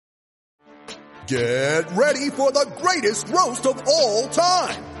Get ready for the greatest roast of all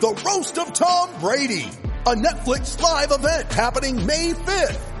time. The Roast of Tom Brady. A Netflix live event happening May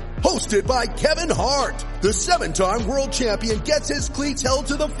 5th. Hosted by Kevin Hart. The 7-time world champion gets his cleats held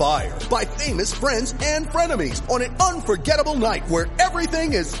to the fire by famous friends and frenemies on an unforgettable night where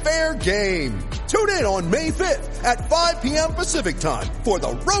everything is fair game. Tune in on May 5th at 5 p.m. Pacific time for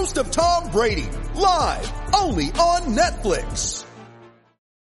the Roast of Tom Brady. Live only on Netflix.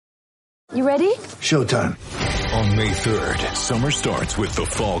 You ready? Showtime. On May 3rd, summer starts with The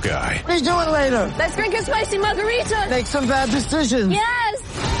Fall Guy. What are you doing later? Let's drink a spicy margarita. Make some bad decisions.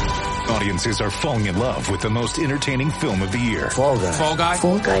 Yes. Audiences are falling in love with the most entertaining film of the year. Fall Guy. Fall Guy?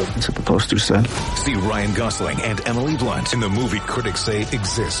 Fall guy. That's what the poster said. See Ryan Gosling and Emily Blunt in the movie critics say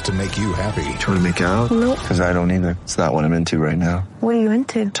exists to make you happy. Trying to make it out? Nope. Because I don't either. It's not what I'm into right now. What are you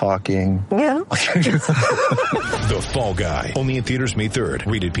into? Talking. Yeah. The Fall Guy. Only in theaters May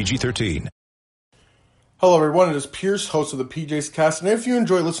 3rd. Rated PG-13. Hello everyone, it is Pierce, host of the PJ's Cast, and if you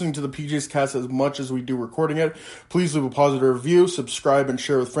enjoy listening to the PJ's Cast as much as we do recording it, please leave a positive review, subscribe, and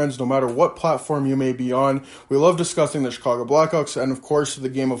share with friends no matter what platform you may be on. We love discussing the Chicago Blackhawks and of course the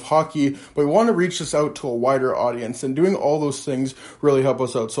game of hockey, but we want to reach this out to a wider audience, and doing all those things really help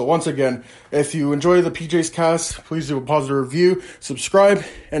us out. So once again, if you enjoy the PJ's Cast, please leave a positive review, subscribe,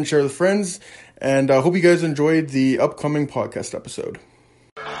 and share with friends, and I hope you guys enjoyed the upcoming podcast episode.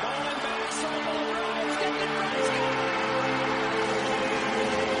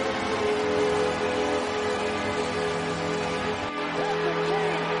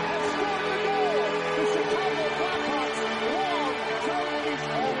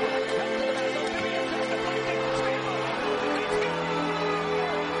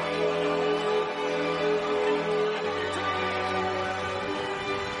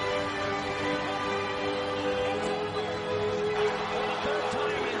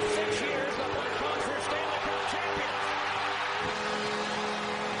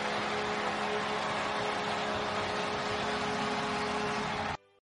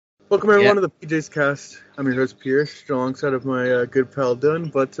 Welcome everyone to the PJ's Cast. I'm your host Pierce, alongside of my good pal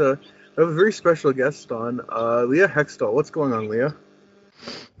Dylan, but I have a very special guest on, Leah Hextall. What's going on, Leah?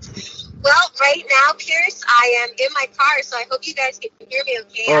 Well, right now, Pierce, I am in my car, so I hope you guys can hear me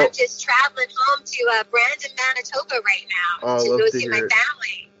okay. Oh. I'm just traveling home to Brandon, Manitoba right now to go see my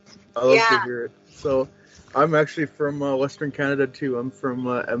family. I love to hear it. So, I'm actually from Western Canada too. I'm from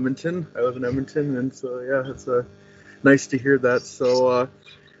Edmonton. I live in Edmonton, and so yeah, it's nice to hear that. So,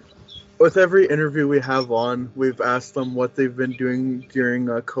 with every interview we have on, we've asked them what they've been doing during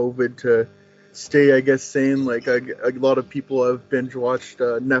COVID to stay, I guess, sane. Like a lot of people have binge watched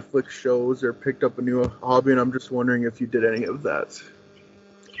Netflix shows or picked up a new hobby, and I'm just wondering if you did any of that.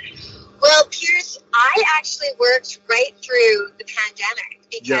 Well, Pierce, I actually worked right through the pandemic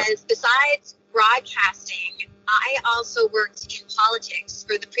because besides broadcasting, I also worked in politics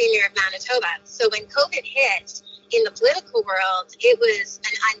for the Premier of Manitoba. So when COVID hit, in the political world, it was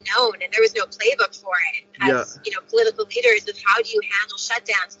an unknown, and there was no playbook for it. As political leaders, of how do you handle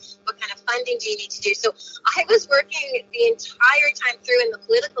shutdowns? What kind of funding do you need to do? So I was working the entire time through in the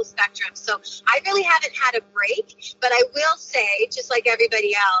political spectrum. So I really haven't had a break, but I will say, just like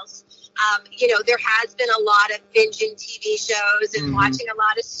everybody else, there has been a lot of binging TV shows and watching a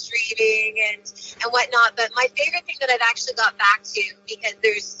lot of streaming and whatnot. But my favorite thing that I've actually got back to, because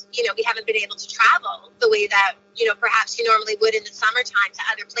there's, we haven't been able to travel the way that, perhaps you normally would in the summertime to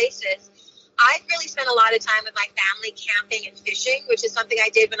other places. I've really spent a lot of time with my family camping and fishing, which is something I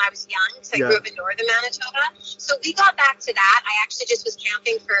did when I was young, because I grew up in northern Manitoba. So we got back to that. I actually just was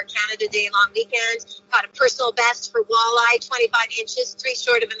camping for Canada Day long weekend, got a personal best for walleye, 25 inches, 3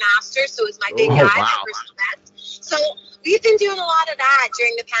 short of a master, so it was my big guy, my personal best. So we've been doing a lot of that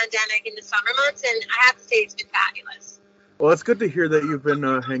during the pandemic in the summer months, and I have to say it's been fabulous. Well, it's good to hear that you've been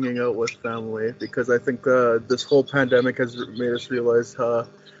hanging out with family, because I think this whole pandemic has made us realize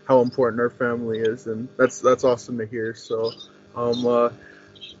how important our family is, and that's awesome to hear. So, so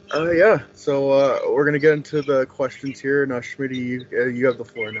we're gonna get into the questions here. Now, Schmitty, you have the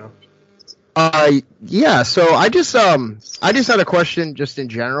floor now. So I just had a question just in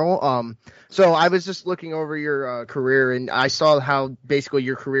general. So I was just looking over your career, and I saw how basically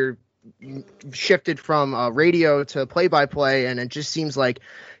your career shifted from radio to play-by-play, and it just seems like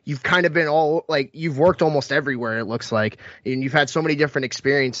you've kind of been you've worked almost everywhere, it looks like, and you've had so many different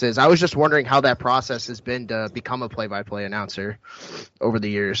experiences. I was just wondering how that process has been to become a play-by-play announcer over the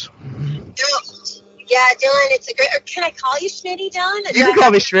years. Yeah, Dylan, it's a great. Or can I call you Schmitty, Dylan? You can call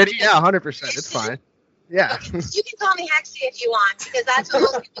me Schmitty. Yeah, 100%. It's fine. Yeah. Okay. You can call me Hexy if you want, because that's what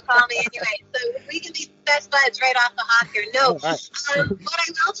most people call me anyway. So we can be best buds right off the hop here. No, what I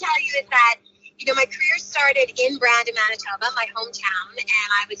will tell you is that my career started in Brandon, Manitoba, my hometown, and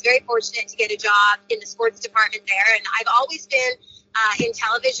I was very fortunate to get a job in the sports department there. And I've always been in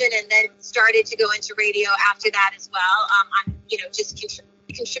television, and then started to go into radio after that as well. On just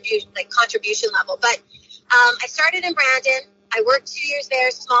contribution level. But I started in Brandon. I worked 2 years there,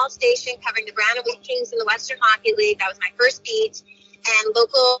 small station, covering the Brandon Wheat Kings in the Western Hockey League. That was my first beat, and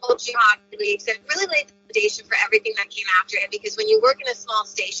local junior hockey leagues, and really laid the foundation for everything that came after it. Because when you work in a small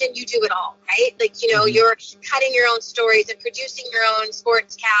station, you do it all, right? Like, you're cutting your own stories and producing your own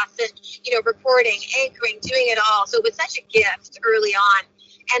sports casts and, reporting, anchoring, doing it all. So it was such a gift early on.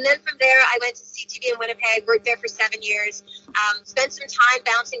 And then from there, I went to CTV in Winnipeg, worked there for 7 years, spent some time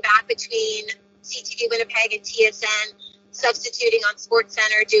bouncing back between CTV Winnipeg and TSN, substituting on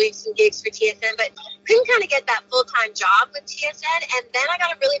SportsCenter, doing some gigs for TSN, but couldn't kind of get that full-time job with TSN. And then I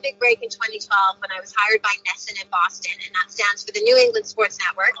got a really big break in 2012 when I was hired by NESN in Boston, and that stands for the New England Sports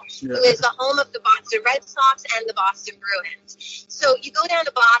Network, who is the home of the Boston Red Sox and the Boston Bruins. So you go down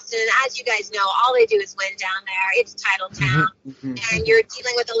to Boston, and as you guys know, all they do is win down there. It's title town, and you're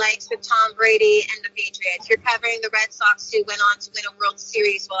dealing with the likes of Tom Brady and the Patriots. You're covering the Red Sox, who went on to win a World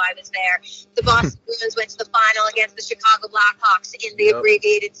Series while I was there. The Boston Bruins went to the final against the Chicago Blackhawks in the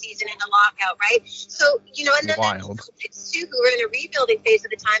abbreviated season in the lockout, right? So, and then it's too, who were in a rebuilding phase at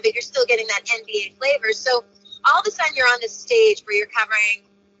the time, but you're still getting that NBA flavor. So all of a sudden you're on this stage where you're covering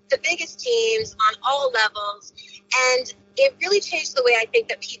the biggest teams on all levels, and it really changed the way I think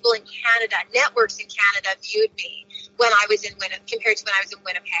that people in Canada, networks in Canada, viewed me when I was in Winnipeg compared to when I was in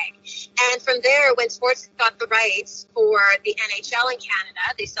Winnipeg. And from there, when sports got the rights for the NHL in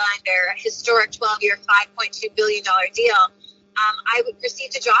Canada, they signed their historic 12-year, $5.2 billion deal. I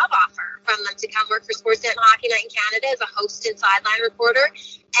received a job offer from them to come work for Sportsnet and Hockey Night in Canada as a host and sideline reporter.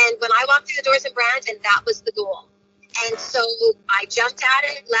 And when I walked through the doors in Brandon, that was the goal. And so I jumped at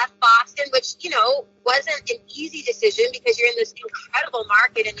it, left Boston, which, wasn't an easy decision because you're in this incredible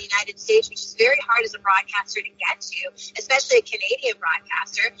market in the United States, which is very hard as a broadcaster to get to, especially a Canadian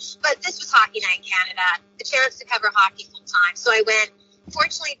broadcaster. But this was Hockey Night in Canada, the chance to cover hockey full time. So I went.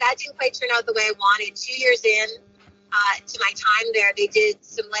 Fortunately, that didn't quite turn out the way I wanted. 2 years in to my time there, they did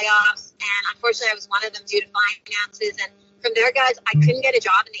some layoffs, and unfortunately I was one of them due to finances. And from there, guys, I couldn't get a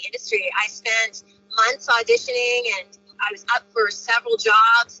job in the industry. I spent months auditioning, and I was up for several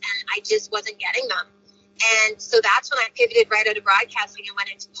jobs, and I just wasn't getting them. And so that's when I pivoted right out of broadcasting and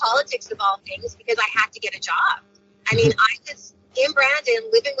went into politics of all things, because I had to get a job. I mean, I was in Brandon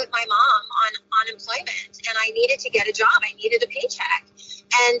living with my mom on unemployment, and I needed to get a job. I needed a paycheck.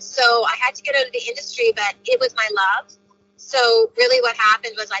 And so I had to get out of the industry, but it was my love. So really what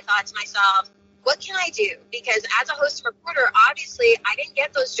happened was I thought to myself, what can I do? Because as a host and reporter, obviously I didn't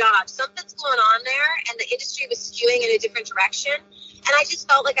get those jobs. Something's going on there, and the industry was skewing in a different direction. And I just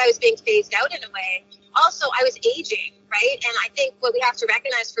felt like I was being phased out in a way. Also, I was aging, right? And I think what we have to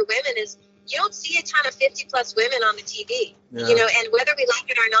recognize for women is you don't see a ton of 50-plus women on the TV, and whether we like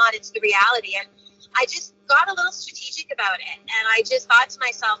it or not, it's the reality. And I just got a little strategic about it. And I just thought to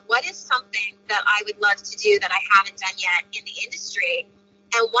myself, what is something that I would love to do that I haven't done yet in the industry?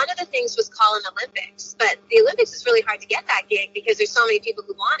 And one of the things was call an Olympics. But the Olympics is really hard to get that gig because there's so many people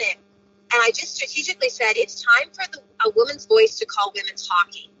who want it. And I just strategically said, it's time for a woman's voice to call women's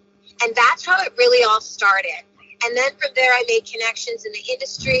hockey. And that's how it really all started. And then from there, I made connections in the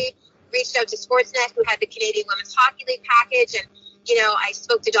industry, reached out to Sportsnet, who had the Canadian Women's Hockey League package. And, I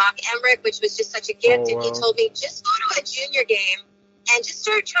spoke to Doc Emmerich, which was just such a gift. And he told me, just go to a junior game and just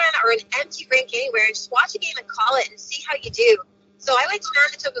start trying to, or an empty rink anywhere, and just watch a game and call it and see how you do. So I went to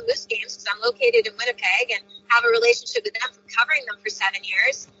Manitoba Moose games because I'm located in Winnipeg and have a relationship with them from covering them for 7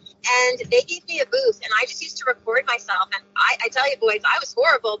 years. And they gave me a booth, and I just used to record myself. And I tell you, boys, I was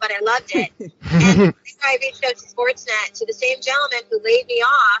horrible, but I loved it. And I reached out to Sportsnet, to the same gentleman who laid me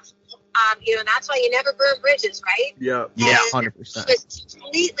off. And that's why you never burn bridges, right? Yeah, 100%. He was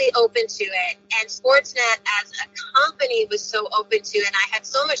completely open to it. And Sportsnet as a company was so open to it. And I had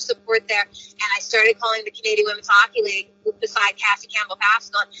so much support there. And I started calling the Canadian Women's Hockey League beside Cassie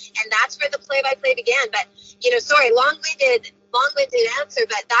Campbell-Pascal. And that's where the play-by-play began. But, sorry, long-winded answer,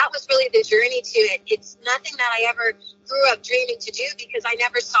 but that was really the journey to it. It's nothing that I ever grew up dreaming to do because I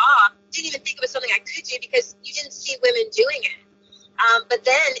never didn't even think it was something I could do because you didn't see women doing it. But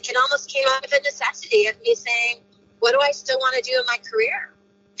then it almost came out of a necessity of me saying, what do I still want to do in my career?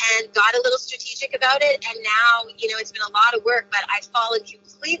 And got a little strategic about it. And now, it's been a lot of work, but I've fallen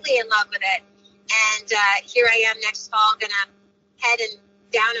completely in love with it. And here I am next fall, going to head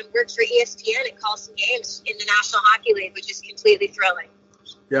down and work for ESPN and call some games in the National Hockey League, which is completely thrilling.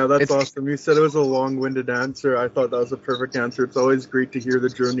 Yeah, that's awesome. You said it was a long-winded answer. I thought that was a perfect answer. It's always great to hear the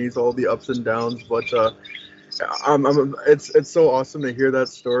journeys, all the ups and downs, but it's so awesome to hear that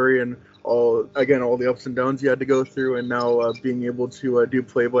story and all the ups and downs you had to go through, and now being able to do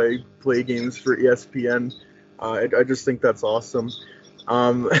play-by-play games for ESPN. I just think that's awesome.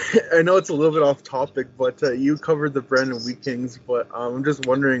 I know it's a little bit off topic, but you covered the Brandon Wheat Kings, but I'm just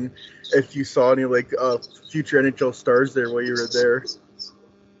wondering if you saw any future NHL stars there while you were there.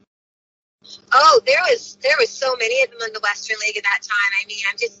 Oh, there was so many of them in the Western League at that time. I mean,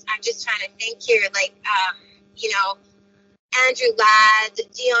 I'm just trying to think here, Andrew Ladd,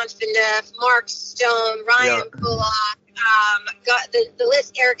 Dion Phaneuf, Mark Stone, Ryan Bullock, got the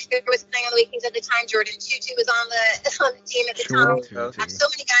list. Eric Fisher was playing on the Wheat Kings at the time. Jordan Tutu was on the team at the time. So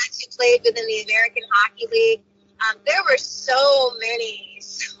many guys who played within the American Hockey League. There were so many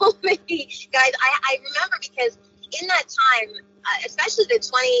guys. I remember because in that time, especially the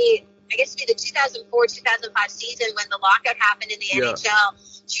 2004-2005 season when the lockout happened in the NHL,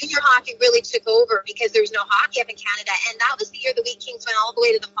 junior hockey really took over because there was no hockey up in Canada, and that was the year the Wheat Kings went all the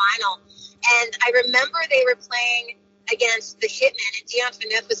way to the final. And I remember they were playing against the Hitmen, and Dion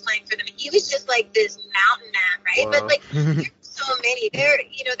Phaneuf was playing for them, and he was just like this mountain man, right? Wow. But there were so many. There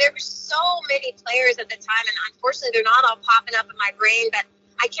were so many players at the time, and unfortunately they're not all popping up in my brain, but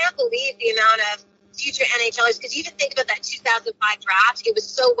I can't believe the amount of future NHLers, because you even think about that 2005 draft, it was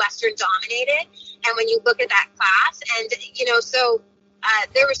so Western dominated, and when you look at that class, and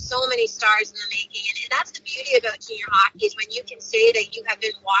there were so many stars in the making, and that's the beauty about junior hockey, is when you can say that you have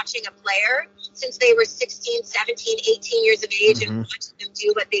been watching a player since they were 16, 17, 18 years of age, and watching them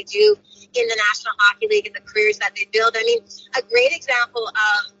do what they do in the National Hockey League and the careers that they build. I mean, a great example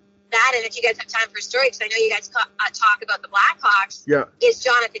of that, and if you guys have time for a story, because I know you guys talk about the Blackhawks, is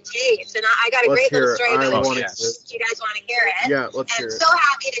Jonathan Toews. And I got a great little story about him. You guys want to hear it? Yeah, let's hear it. I'm so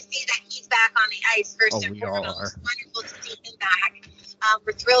happy to see that he's back on the ice, first and foremost. It's wonderful to see him back.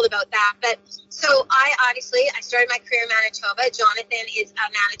 We're thrilled about that. But so I started my career in Manitoba. Jonathan is a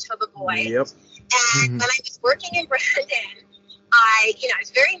Manitoba boy. Yep. And when I was working in Brandon, I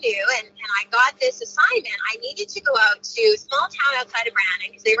was very new, and I got this assignment. I needed to go out to a small town outside of Brandon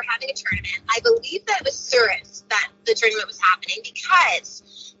because they were having a tournament. I believe that it was Souris that the tournament was happening,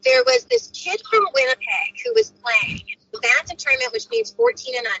 because there was this kid from Winnipeg who was playing the Bantam tournament, which means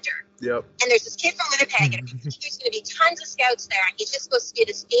 14 and under. Yep. And there's this kid from Winnipeg, and there's going to be tons of scouts there, and he's just supposed to be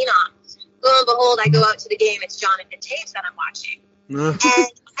this phenom. Lo and behold, I go out to the game. It's Jonathan Toews that I'm watching. And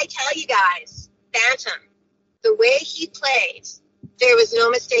I tell you guys, Bantam, the way he played, there was no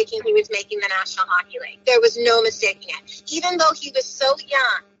mistaking he was making the National Hockey League. There was no mistaking it. Even though he was so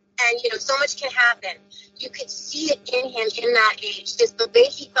young and, so much can happen, you could see it in him in that age. Just the way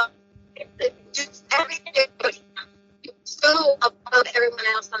he thought, just everything about him. He was so above everyone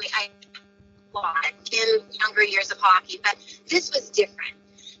else on the ice in younger years of hockey. But this was different.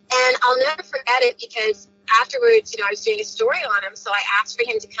 And I'll never forget it, because afterwards, I was doing a story on him, so I asked for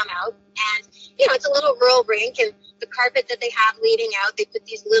him to come out. And, it's a little rural rink, and the carpet that they have leading out, they put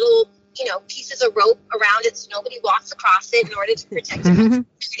these little, pieces of rope around it so nobody walks across it in order to protect the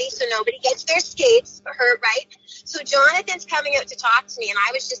so nobody gets their skates hurt, right? So Jonathan's coming out to talk to me, and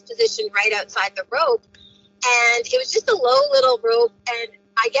I was just positioned right outside the rope. And it was just a low little rope, and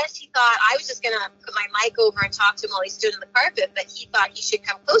I guess he thought I was just going to put my mic over and talk to him while he stood on the carpet, but he thought he should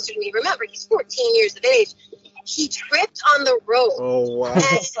come closer to me. Remember, he's 14 years of age. He tripped on the rope. Oh, wow. And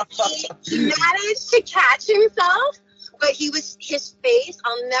he managed to catch himself, but his face,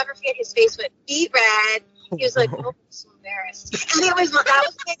 I'll never forget, his face went beet red. He was like, oh, I'm so embarrassed. And that was my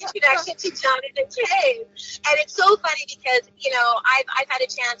introduction to Jonathan Toews. And it's so funny because, I've had a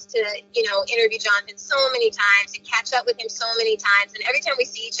chance to, interview Jonathan so many times and catch up with him so many times. And every time we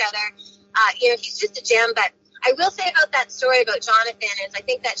see each other, he's just a gem. But I will say about that story about Jonathan is I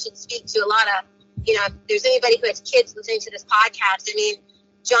think that should speak to a lot of, if there's anybody who has kids listening to this podcast. I mean,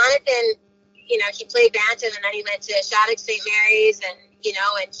 Jonathan, he played Bantam, and then he went to Shattuck St. Mary's, and,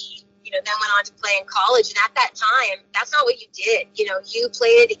 and he, then went on to play in college. And at that time, that's not what you did. You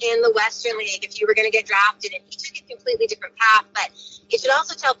played in the Western League if you were going to get drafted, and he took a completely different path. But you should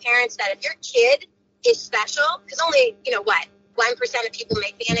also tell parents that if your kid is special, because only, 1% of people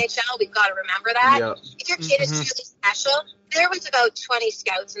make the NHL, we've got to remember that. Yeah. If your kid is truly special, there was about 20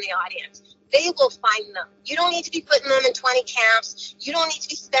 scouts in the audience. They will find them. You don't need to be putting them in 20 camps. You don't need to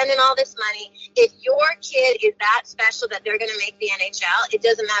be spending all this money. If your kid is that special that they're going to make the NHL, it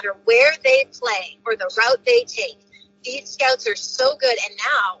doesn't matter where they play or the route they take. These scouts are so good. And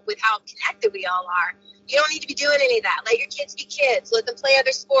now, with how connected we all are, You don't need to be doing any of that. Let your kids be kids. Let them play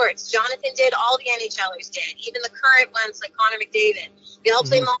other sports. Jonathan did. All the NHLers did. Even the current ones like Connor McDavid. They all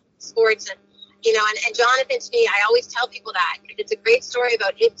play multiple sports. And, you know, and Jonathan, to me, I always tell people that. It's a great story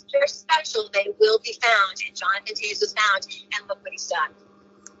about if they're special, they will be found. And Jonathan Toews was found. And look what he's done.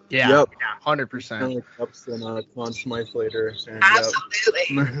 Yeah, Yep. 100%. Stanley Cups and Conn Smythe later. And,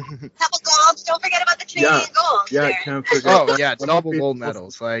 Absolutely. Couple golds. Don't forget about the Canadian golds. Yeah, there. can't forget. Oh, yeah, double gold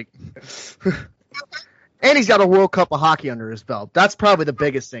medals. Like, and he's got a World Cup of hockey under his belt. That's probably the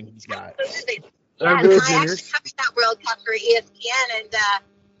biggest thing he's got. Absolutely. And Yeah, World I Juniors. actually covered that World Cup for ESPN, and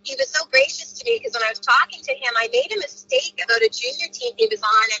he was so gracious to me because when I was talking to him, I made a mistake about a junior team he was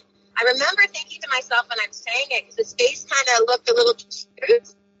on, and I remember thinking to myself when I was saying it, because his face kind of looked a little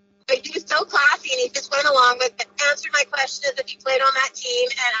confused, but he was so classy, and he just went along with it, answered my question as if he played on that team,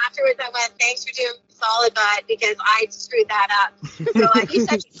 and afterwards I went, thanks for doing me solid, bud, because I screwed that up. So he's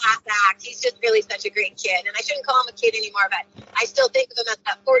such a class act. He's just really such a great kid, and I shouldn't call him a kid anymore, but I still think of him as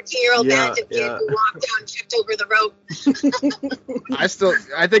that 14-year-old bandit kid who walked down and tripped over the rope.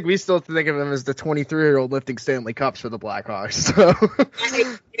 I think we still think of him as the 23-year-old lifting Stanley Cups for the Blackhawks. So,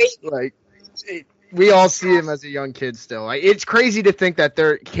 like, we all see him as a young kid still. It's crazy to think that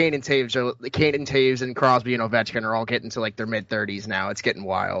Kane and Taves and Crosby and Ovechkin are all getting to like their mid-30s now. It's getting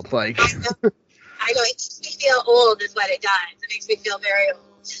wild. Like, I know. It makes me feel old is what it does. It makes me feel very old.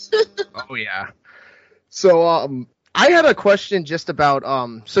 oh yeah. So I had a question just about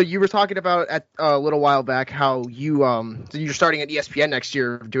so you were talking about at a little while back how you're starting at ESPN next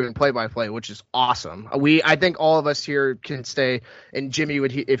year doing play-by-play, which is awesome. I think all of us here can stay, and Jimmy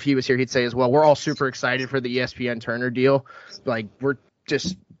would if he was here he'd say as well. We're all super excited for the ESPN Turner deal. Like, we're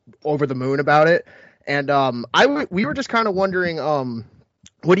just over the moon about it. And we were just kind of wondering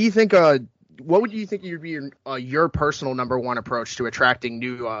what do you think what would you think would be your personal number one approach to attracting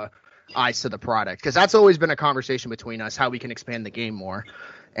new eyes to the product? Because that's always been a conversation between us, how we can expand the game more,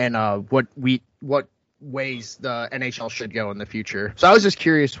 and what ways the NHL should go in the future. So I was just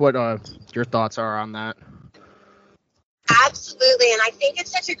curious what your thoughts are on that. Absolutely, and I think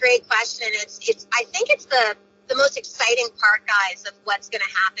it's such a great question. I think it's the most exciting part, guys, of what's going to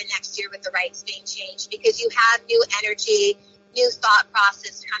happen next year with the rights being changed, because you have new energy, new thought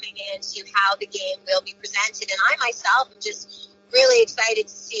process coming into how the game will be presented. And I myself am just really excited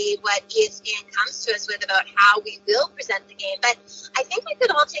to see what ESPN comes to us with about how we will present the game. But I think we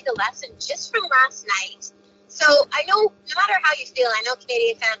could all take a lesson just from last night. So I know, no matter how you feel, I know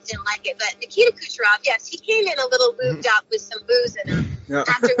Canadian fans didn't like it, but Nikita Kucherov, yes, he came in a little lubed up with some booze in him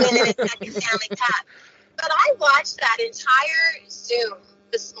after winning his second Stanley Cup. But I watched that entire Zoom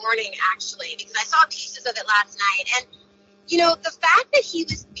this morning, actually, because I saw pieces of it last night. And, you know, the fact that he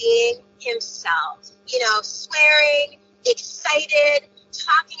was being himself, you know, swearing, excited,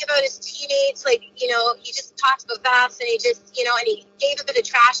 talking about his teammates, like, you know, he just talked about Vass, and he just, you know, and he gave a bit of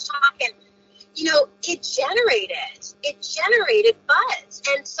trash talk, and, you know, it generated buzz.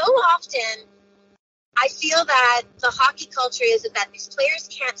 And so often I feel that the hockey culture is that these players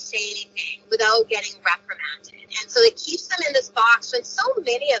can't say anything without getting reprimanded. And so it keeps them in this box when so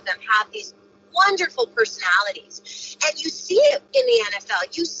many of them have these wonderful personalities. And you see it in the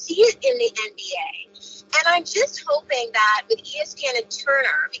NFL. You see it in the NBA. And I'm just hoping that with ESPN and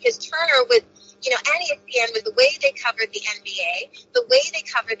Turner, because Turner with, you know, and ESPN, with the way they covered the NBA, the way they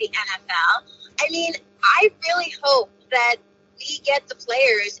covered the NFL, I mean, I really hope that we get the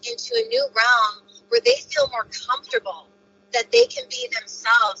players into a new realm where they feel more comfortable, that they can be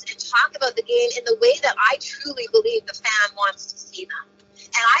themselves and talk about the game in the way that I truly believe the fan wants to see them.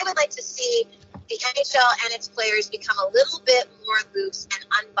 And I would like to see the NHL and its players become a little bit more loose and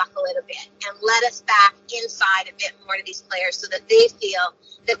unbuckle it a bit and let us back inside a bit more to these players so that they feel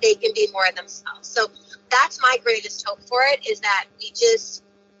that they can be more themselves. So that's my greatest hope for it, is that we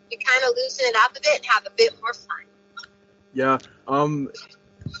kind of loosen it up a bit and have a bit more fun. Yeah.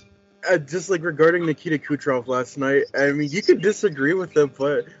 Just like regarding Nikita Kucherov last night, I mean, you could disagree with him,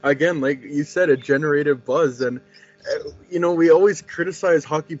 but again, like you said, it generated buzz. And, you know, we always criticize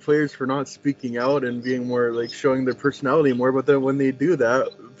hockey players for not speaking out and being more, like, showing their personality more. But then when they do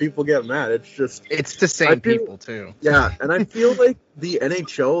that, people get mad. It's the same people, too. Yeah, and I feel like the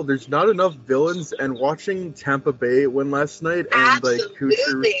NHL, there's not enough villains. And watching Tampa Bay win last night and, like,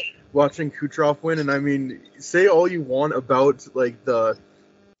 watching Kucherov win, and I mean, say all you want about, like,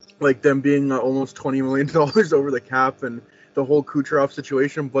 them being almost $20 million over the cap and the whole Kucherov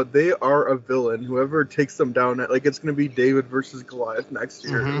situation, but they are a villain. Whoever takes them down, like, it's going to be David versus Goliath next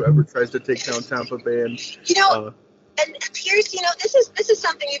year. Mm-hmm. Whoever tries to take down Tampa Bay. And you know, And Pierce, this is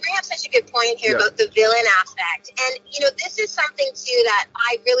something, you bring up such a good point here about the villain aspect. And, this is something, too, that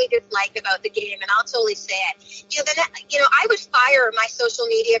I really dislike about the game, and I'll totally say it. I would fire my social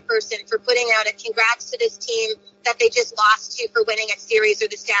media person for putting out a congrats to this team that they just lost to for winning a series or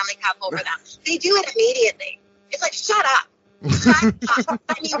the Stanley Cup over them. They do it immediately. It's like, shut up. I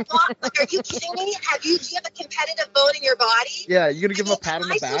mean, are you kidding me? Do you have a competitive bone in your body? Yeah, you're going to give them a pat on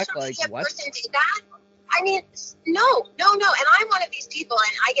the back? Like, what? Person did that? I mean, no. And I'm one of these people,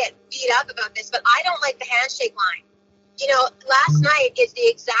 and I get beat up about this, but I don't like the handshake line. Last night is the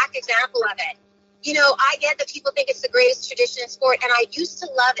exact example of it. I get that people think it's the greatest tradition in sport, and I used to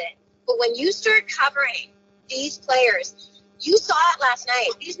love it. But when you start covering these players, you saw it last night.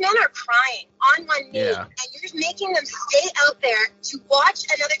 These men are crying on one knee, and you're just making them stay out there to watch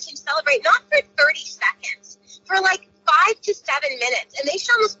another team celebrate, not for 30 seconds, for like 5 to 7 minutes. And they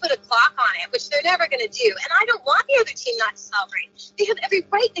should almost put a clock on it, which they're never going to do. And I don't want the other team not to celebrate. They have every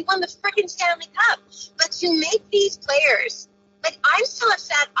right. They won the freaking Stanley Cup. But to make these players, like, I'm still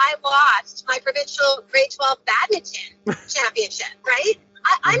upset I lost my provincial grade 12 badminton championship, right?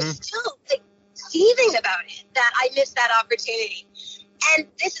 I'm still, like, seething about it, that I missed that opportunity. And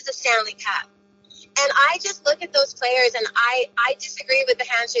this is a Stanley Cup. And I just look at those players, and I disagree with the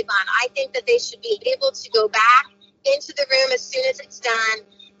handshake line. I think that they should be able to go back into the room as soon as it's done.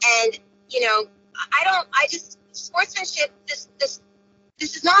 And, sportsmanship, this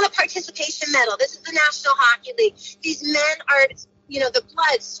is not a participation medal. This is the National Hockey League. These men are, the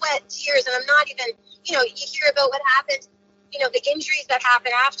blood, sweat, tears, and I'm not even, you hear about what happens, the injuries that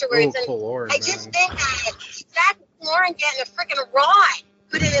happen afterwards. I just think that Zach Lauren getting a freaking rod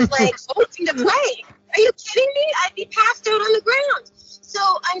put in his legs, hoping to play. Are you kidding me? I'd be passed out on the ground. So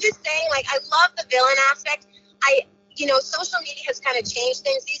I'm just saying, like, I love the villain aspect. Social media has kind of changed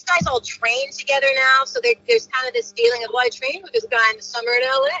things. These guys all train together now, so there's kind of this feeling of, well, I trained with this guy in the summer in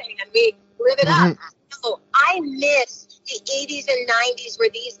LA, and we live it up. So I miss the 80s and 90s where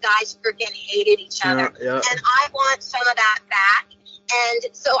these guys freaking hated each other. And I want some of that back.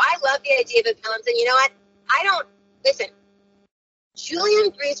 And so I love the idea of the villains. And you know what? Listen,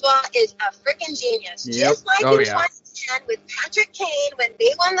 Julian Brisebois is a freaking genius. Just like in 2010 with Patrick Kane when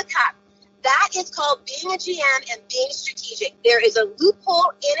they won the Cup. That is called being a GM and being strategic. There is a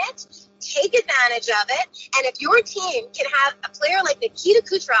loophole in it. Take advantage of it. And if your team can have a player like Nikita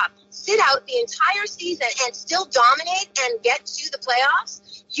Kucherov sit out the entire season and still dominate and get to the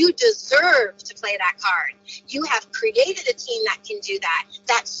playoffs, you deserve to play that card. You have created a team that can do that.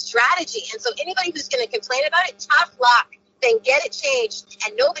 That's strategy. And so anybody who's going to complain about it, tough luck. Then get it changed,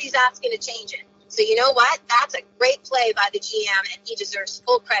 and nobody's asking to change it. So you know what? That's a great play by the GM, and he deserves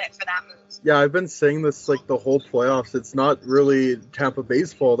full credit for that move. Yeah, I've been saying this like the whole playoffs. It's not really Tampa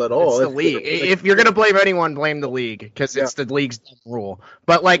Bay's fault at all. It's the league. If you're gonna blame anyone, blame the league because it's the league's rule.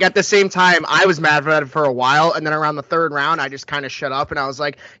 But like at the same time, I was mad at it for a while, and then around the third round, I just kind of shut up and I was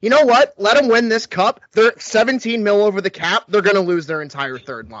like, you know what? Let them win this cup. They're 17 mil over the cap. They're gonna lose their entire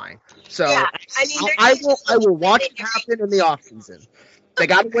third line. So I will watch it happen in the offseason. They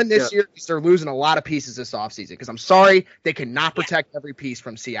got to win this year because they're losing a lot of pieces this offseason. Because I'm sorry, they cannot protect every piece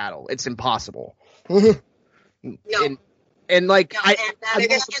from Seattle. It's impossible. No. And they even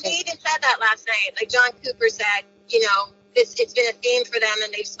said that last night. Like John Cooper said, it's been a theme for them,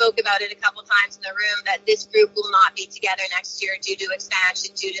 and they've spoke about it a couple times in the room, that this group will not be together next year due to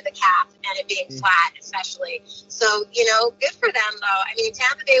expansion, due to the cap, and it being flat especially. So, good for them, though. I mean,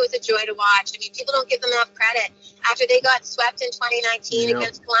 Tampa Bay was a joy to watch. I mean, people don't give them enough credit. After they got swept in 2019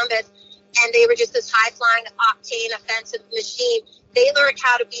 against Columbus, and they were just this high-flying, octane offensive machine, they learned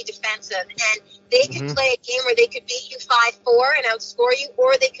how to be defensive, and they could play a game where they could beat you 5-4 and outscore you,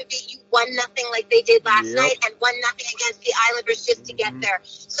 or they could beat you 1-0 like they did last night, and 1-0 against the Islanders just to get there.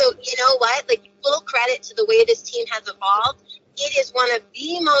 So you know what? Like, full credit to the way this team has evolved. It is one of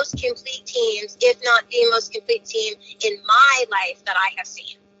the most complete teams, if not the most complete team in my life that I have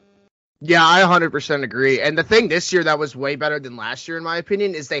seen. Yeah, I 100% agree. And the thing this year that was way better than last year, in my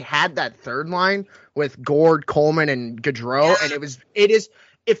opinion, is they had that third line with Gord, Coleman, and Gaudreau. And it is,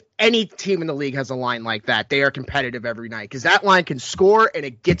 if any team in the league has a line like that, they are competitive every night because that line can score and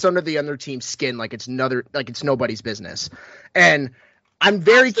it gets under the other team's skin like it's nobody's business. And I'm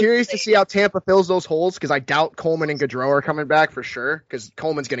very curious to see how Tampa fills those holes because I doubt Coleman and Gaudreau are coming back for sure because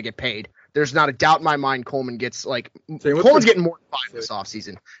Coleman's going to get paid. There's not a doubt in my mind Coleman's getting more than 5 this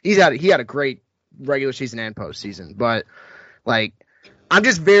offseason. He had a great regular season and postseason. But, like, I'm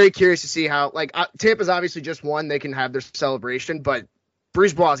just very curious to see how, like, Tampa's obviously just won. They can have their celebration. But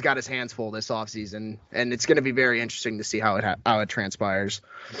Brisebois got his hands full this offseason, and it's going to be very interesting to see how it transpires.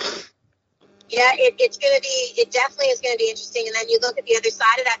 Yeah, it definitely is going to be interesting. And then you look at the other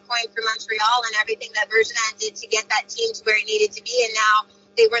side of that coin for Montreal and everything that Bergevin did to get that team to where it needed to be. And now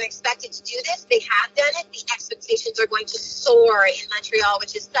they weren't expected to do this. They have done it. The expectations are going to soar in Montreal,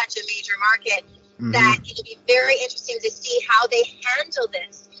 which is such a major market, that it'll be very interesting to see how they handle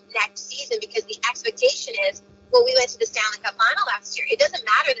this next season, because the expectation is, well, we went to the Stanley Cup final last year. It doesn't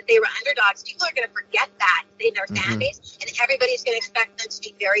matter that they were underdogs. People are going to forget that in their fan base, and everybody's going to expect them to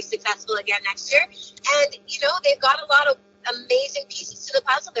be very successful again next year. And, they've got a lot of amazing pieces to the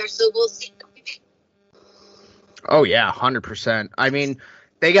puzzle there, so we'll see. Oh, yeah, 100%. I mean,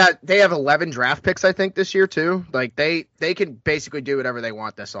 they have 11 draft picks, I think, this year, too. Like, they can basically do whatever they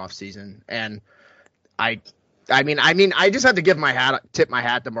want this offseason. And I just have to tip my hat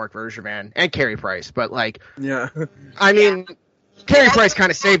to Marc Bergevin and Carey Price, but Carey Price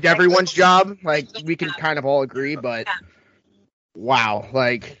kind of saved everyone's job. Like, we can kind of all agree, but wow,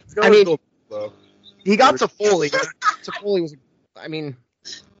 he got Toffoli. Toffoli was,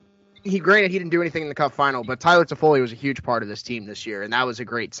 granted he didn't do anything in the Cup final, but Tyler Toffoli was a huge part of this team this year, and that was a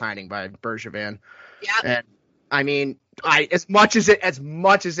great signing by Bergevin. Yeah, and as much as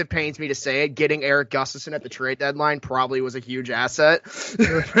it pains me to say it, getting Eric Gustafsson at the trade deadline probably was a huge asset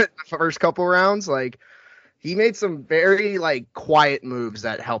the first couple rounds. Like, he made some very quiet moves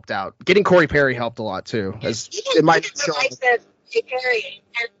that helped out. Getting Corey Perry helped a lot too. It might the likes of Perry,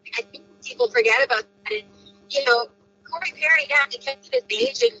 and I think people forget about that. Corey Perry, because of his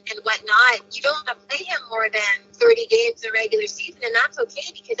age and whatnot, you don't want to play him more than 30 games in regular season, and that's okay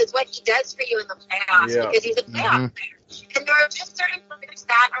because it's what he does for you in the playoffs, because he's a playoff player. And there are just certain players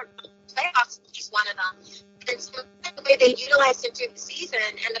that are playoffs, he's one of them. And so the way they utilized him through the season,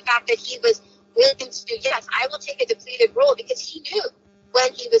 and the fact that he was willing to, yes, I will take a depleted role, because he knew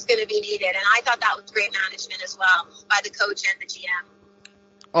when he was going to be needed. And I thought that was great management as well by the coach and the GM.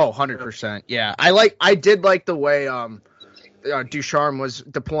 Oh, 100%. Yeah. I did like the way Ducharme was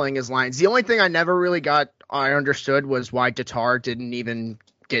deploying his lines. The only thing I never really I understood was why Tatar didn't even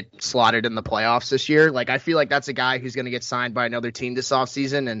get slotted in the playoffs this year. Like, I feel like that's a guy who's going to get signed by another team this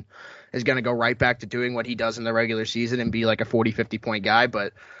offseason and is going to go right back to doing what he does in the regular season and be like a 40, 50-point guy.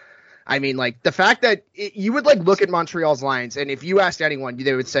 But the fact that you would look at Montreal's lines, and if you asked anyone,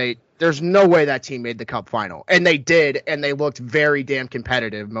 they would say there's no way that team made the Cup final. And they did, and they looked very damn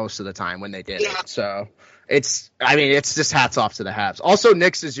competitive most of the time when they did it. So it's just hats off to the Habs. Also,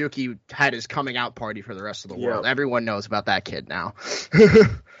 Nick Suzuki had his coming out party for the rest of the world. Everyone knows about that kid now.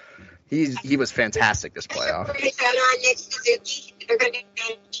 He was fantastic this playoff. On Nick Suzuki, they're going to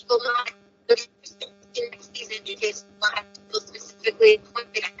be people not next season because people specifically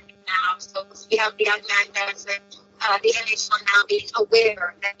pointed at now. So we'll see how the young man does it. The NHL now being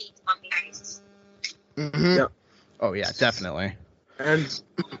aware that he's on the ice. Yeah. Oh yeah, definitely. And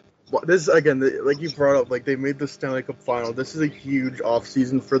this again, like you brought up, they made the Stanley Cup final. This is a huge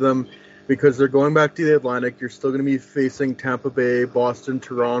offseason for them because they're going back to the Atlantic. You're still going to be facing Tampa Bay, Boston,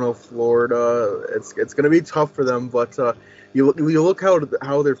 Toronto, Florida. It's going to be tough for them, but you look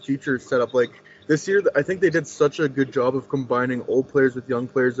how their future is set up. This year, I think they did such a good job of combining old players with young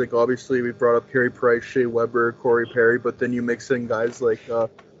players. Obviously, we brought up Carey Price, Shea Weber, Corey Perry, but then you mix in guys like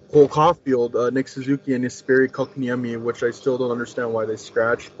Cole Caulfield, Nick Suzuki, and Jesperi Kotkaniemi, which I still don't understand why they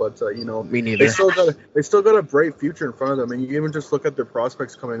scratched, but me neither. They still got a bright future in front of them. And you even just look at their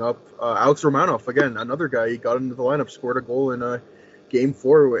prospects coming up. Alex Romanov, again, another guy. He got into the lineup, scored a goal in Game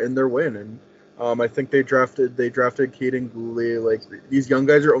 4 in their win, and I think they drafted Caden Gooley. These young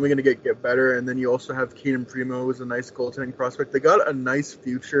guys are only going to get better, and then you also have Caden Primo, who's a nice goaltending prospect. They got a nice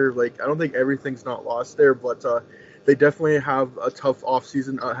future. I don't think everything's not lost there, but they definitely have a tough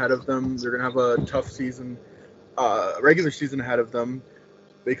offseason ahead of them. They're going to have a tough season, regular season ahead of them,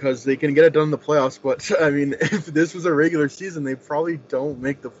 because they can get it done in the playoffs. But if this was a regular season, they probably don't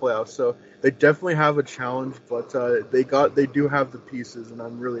make the playoffs. So they definitely have a challenge, but they do have the pieces, and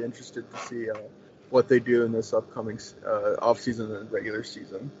I'm really interested to see what they do in this upcoming offseason and regular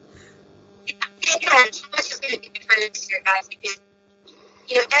season. Yeah, it's just going to be different this year, guys, because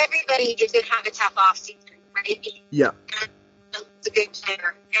everybody is going to have a tough offseason, right? Yeah. It's a good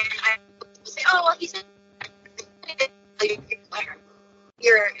player, and I will say, oh well, he's a good player.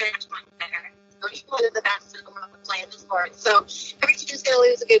 You're an excellent player. You're one of the best in the world at playing the sport. So every team's going to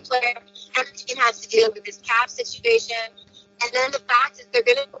lose a good player. Every team has to deal with this cap situation. And then the fact is they're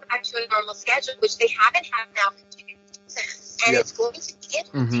going to go back to a normal schedule, which they haven't had now for 2 seasons. And it's going to be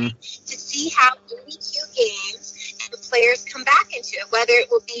interesting to see how 32 games and the players come back into it, whether it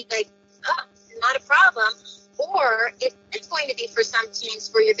will be not a problem, or if it's going to be for some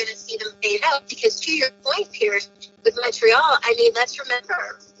teams where you're going to see them fade out because, to your point, Pierce, with Montreal, I mean, let's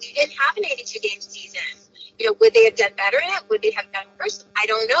remember, we didn't have an 82-game season. You know, would they have done better in it? Would they have done worse? I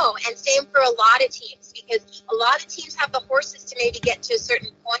don't know. And same for a lot of teams, because a lot of teams have the horses to maybe get to a certain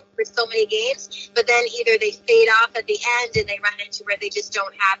point for so many games, but then either they fade off at the end and they run into where they just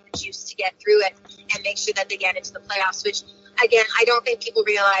don't have the juice to get through it and make sure that they get into the playoffs, which, again, I don't think people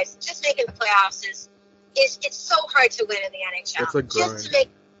realize just making the playoffs is it's so hard to win in the NHL. It's a grind. Just to make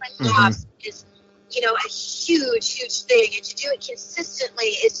the playoffs is, you know, a huge thing, and to do it consistently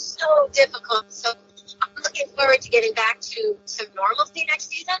is so difficult. So I'm looking forward to getting back to some normalcy next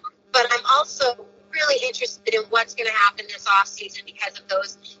season, but I'm also really interested in what's going to happen this offseason because of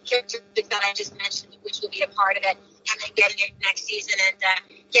those characteristics that I just mentioned, which will be a part of it, and then getting it next season and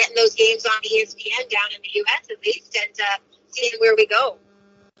getting those games on ESPN down in the U.S. at least, and seeing where we go.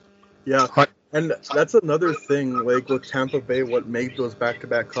 Yeah, and that's another thing, like with Tampa Bay, what made those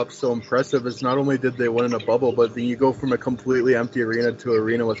back-to-back cups so impressive is not only did they win in a bubble, but then you go from a completely empty arena to an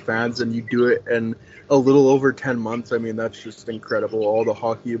arena with fans, and you do it in a little over 10 months. I mean, that's just incredible, all the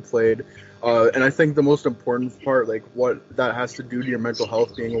hockey you played. And I think the most important part, like what that has to do to your mental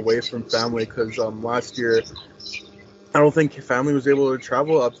health being away from family, because last year, I don't think family was able to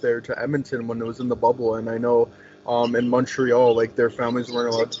travel up there to Edmonton when it was in the bubble, and I know in Montreal, like their families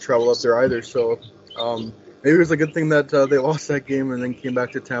weren't allowed to travel up there either. So maybe it was a good thing that they lost that game and then came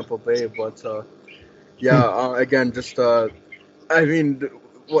back to Tampa Bay. But again, just I mean,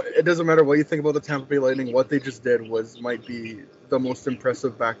 it doesn't matter what you think about the Tampa Bay Lightning. What they just did might be the most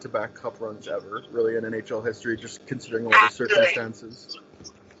impressive back-to-back cup runs ever, really, in NHL history, just considering all the circumstances.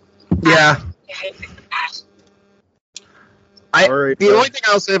 Yeah. Right, the only thing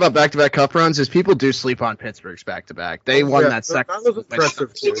I'll say about back-to-back cup runs is people do sleep on Pittsburgh's back-to-back. They won that second. That was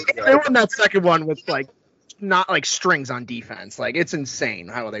impressive too. They won that second one with not like strings on defense. Like, it's insane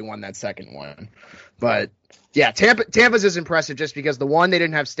how they won that second one. But yeah, Tampa's is impressive just because the one, they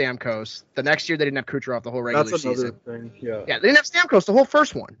didn't have Stamkos. The next year they didn't have Kucherov the whole regular season. That's another thing. Yeah, they didn't have Stamkos the whole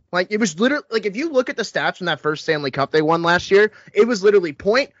first one. Like, it was literally like, if you look at the stats from that first Stanley Cup they won last year, it was literally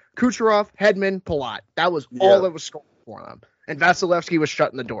Point, Kucherov, Hedman, Palat. That was all that was scored for them. And Vasilevsky was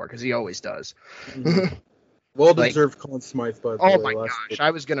shutting the door because he always does. Mm-hmm. Well-deserved Conn Smythe, by the way. Oh my gosh, I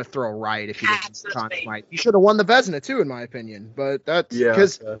was gonna throw a riot if he didn't Conn Smythe. He should have won the Vezina too, in my opinion. But that's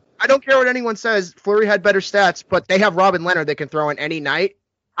because I don't care what anyone says. Fleury had better stats, but they have Robin Leonard they can throw in any night.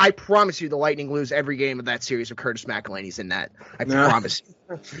 I promise you, the Lightning lose every game of that series if Curtis McElhinney's in net. I promise you.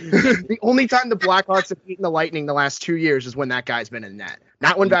 The only time the Blackhawks have beaten the Lightning the last 2 years is when that guy's been in net,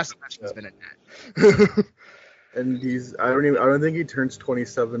 not when Vasilevsky's been in net. And I don't think he turns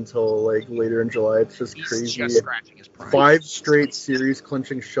 27 till like later in July. It's just crazy. He's just scratching his prime. 5 straight series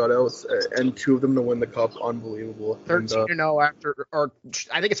clinching shutouts, and 2 of them to win the cup. Unbelievable. 13-0 after, or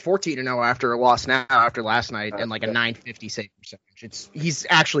I think it's 14-0 after a loss now after last night, and like a .950 save percentage. He's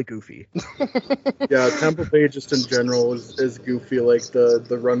actually goofy. Yeah, Tampa Bay just in general is goofy. Like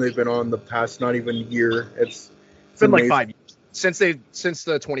the run they've been on the past not even year. It's been like 5 years. Since the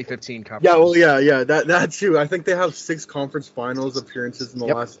 2015 Cup. Yeah, well, yeah, that too. I think they have 6 conference finals appearances in the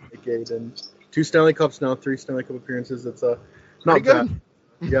last decade, and 2 Stanley Cups now, 3 Stanley Cup appearances. It's not bad.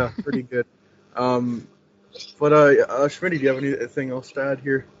 Yeah, pretty good. But Schmitty, do you have anything else to add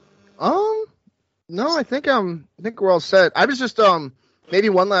here? No, I think we're all set. I was just maybe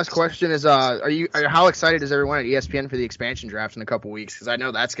one last question is how excited is everyone at ESPN for the expansion draft in a couple weeks? Because I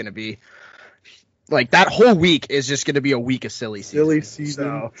know that's going to be. Like, that whole week is just going to be a week of silly season.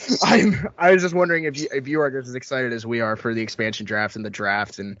 So I was just wondering if you are just as excited as we are for the expansion draft and the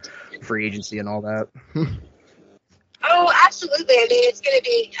draft and free agency and all that. Oh, absolutely. I mean, it's going to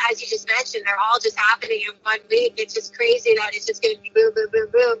be, as you just mentioned, they're all just happening in 1 week. It's just crazy that it's just going to be boom, boom, boom,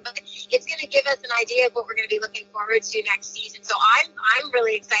 boom. But it's going to give us an idea of what we're going to be looking forward to next season. So I'm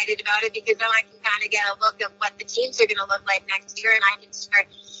really excited about it because then I can kind of get a look at what the teams are going to look like next year, and I can start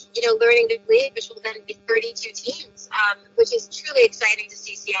learning the league, which will then be 32 teams, which is truly exciting to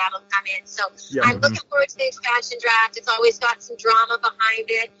see Seattle come in. So I'm looking forward to the expansion draft. It's always got some drama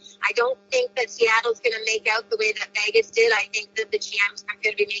behind it. I don't think that Seattle's going to make out the way that Vegas did. I think that the GMs are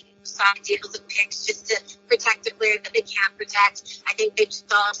going to be making side deals of picks just to protect a player that they can't protect. I think they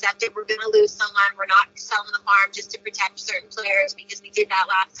just all accepted we're going to lose someone. We're not selling the farm just to protect certain players because we did that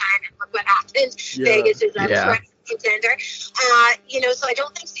last time, and look what happened. Vegas is a contender. So I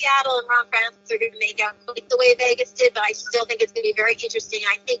don't think Seattle and Ron Francis are going to make out like the way Vegas did, but I still think it's going to be very interesting.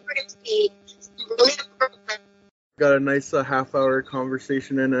 I think we're going to see some really important. Got a nice half-hour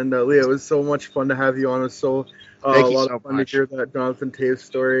conversation in, and Leah, it was so much fun to have you on. It was so Thank A you lot so of fun much. to hear that Jonathan Taves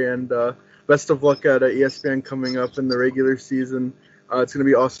story, and best of luck at ESPN coming up in the regular season. It's going to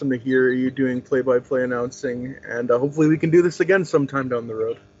be awesome to hear you doing play-by-play announcing, and hopefully we can do this again sometime down the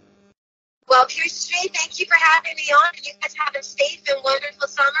road. Well, Pierce Stray, thank you for having me on, and you guys have a safe and wonderful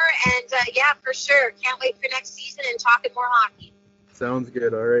summer, and yeah, for sure, can't wait for next season and talking more hockey. Sounds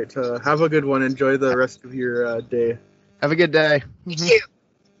good. All right. Have a good one. Enjoy the rest of your day. Have a good day. You too.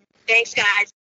 Thanks, guys.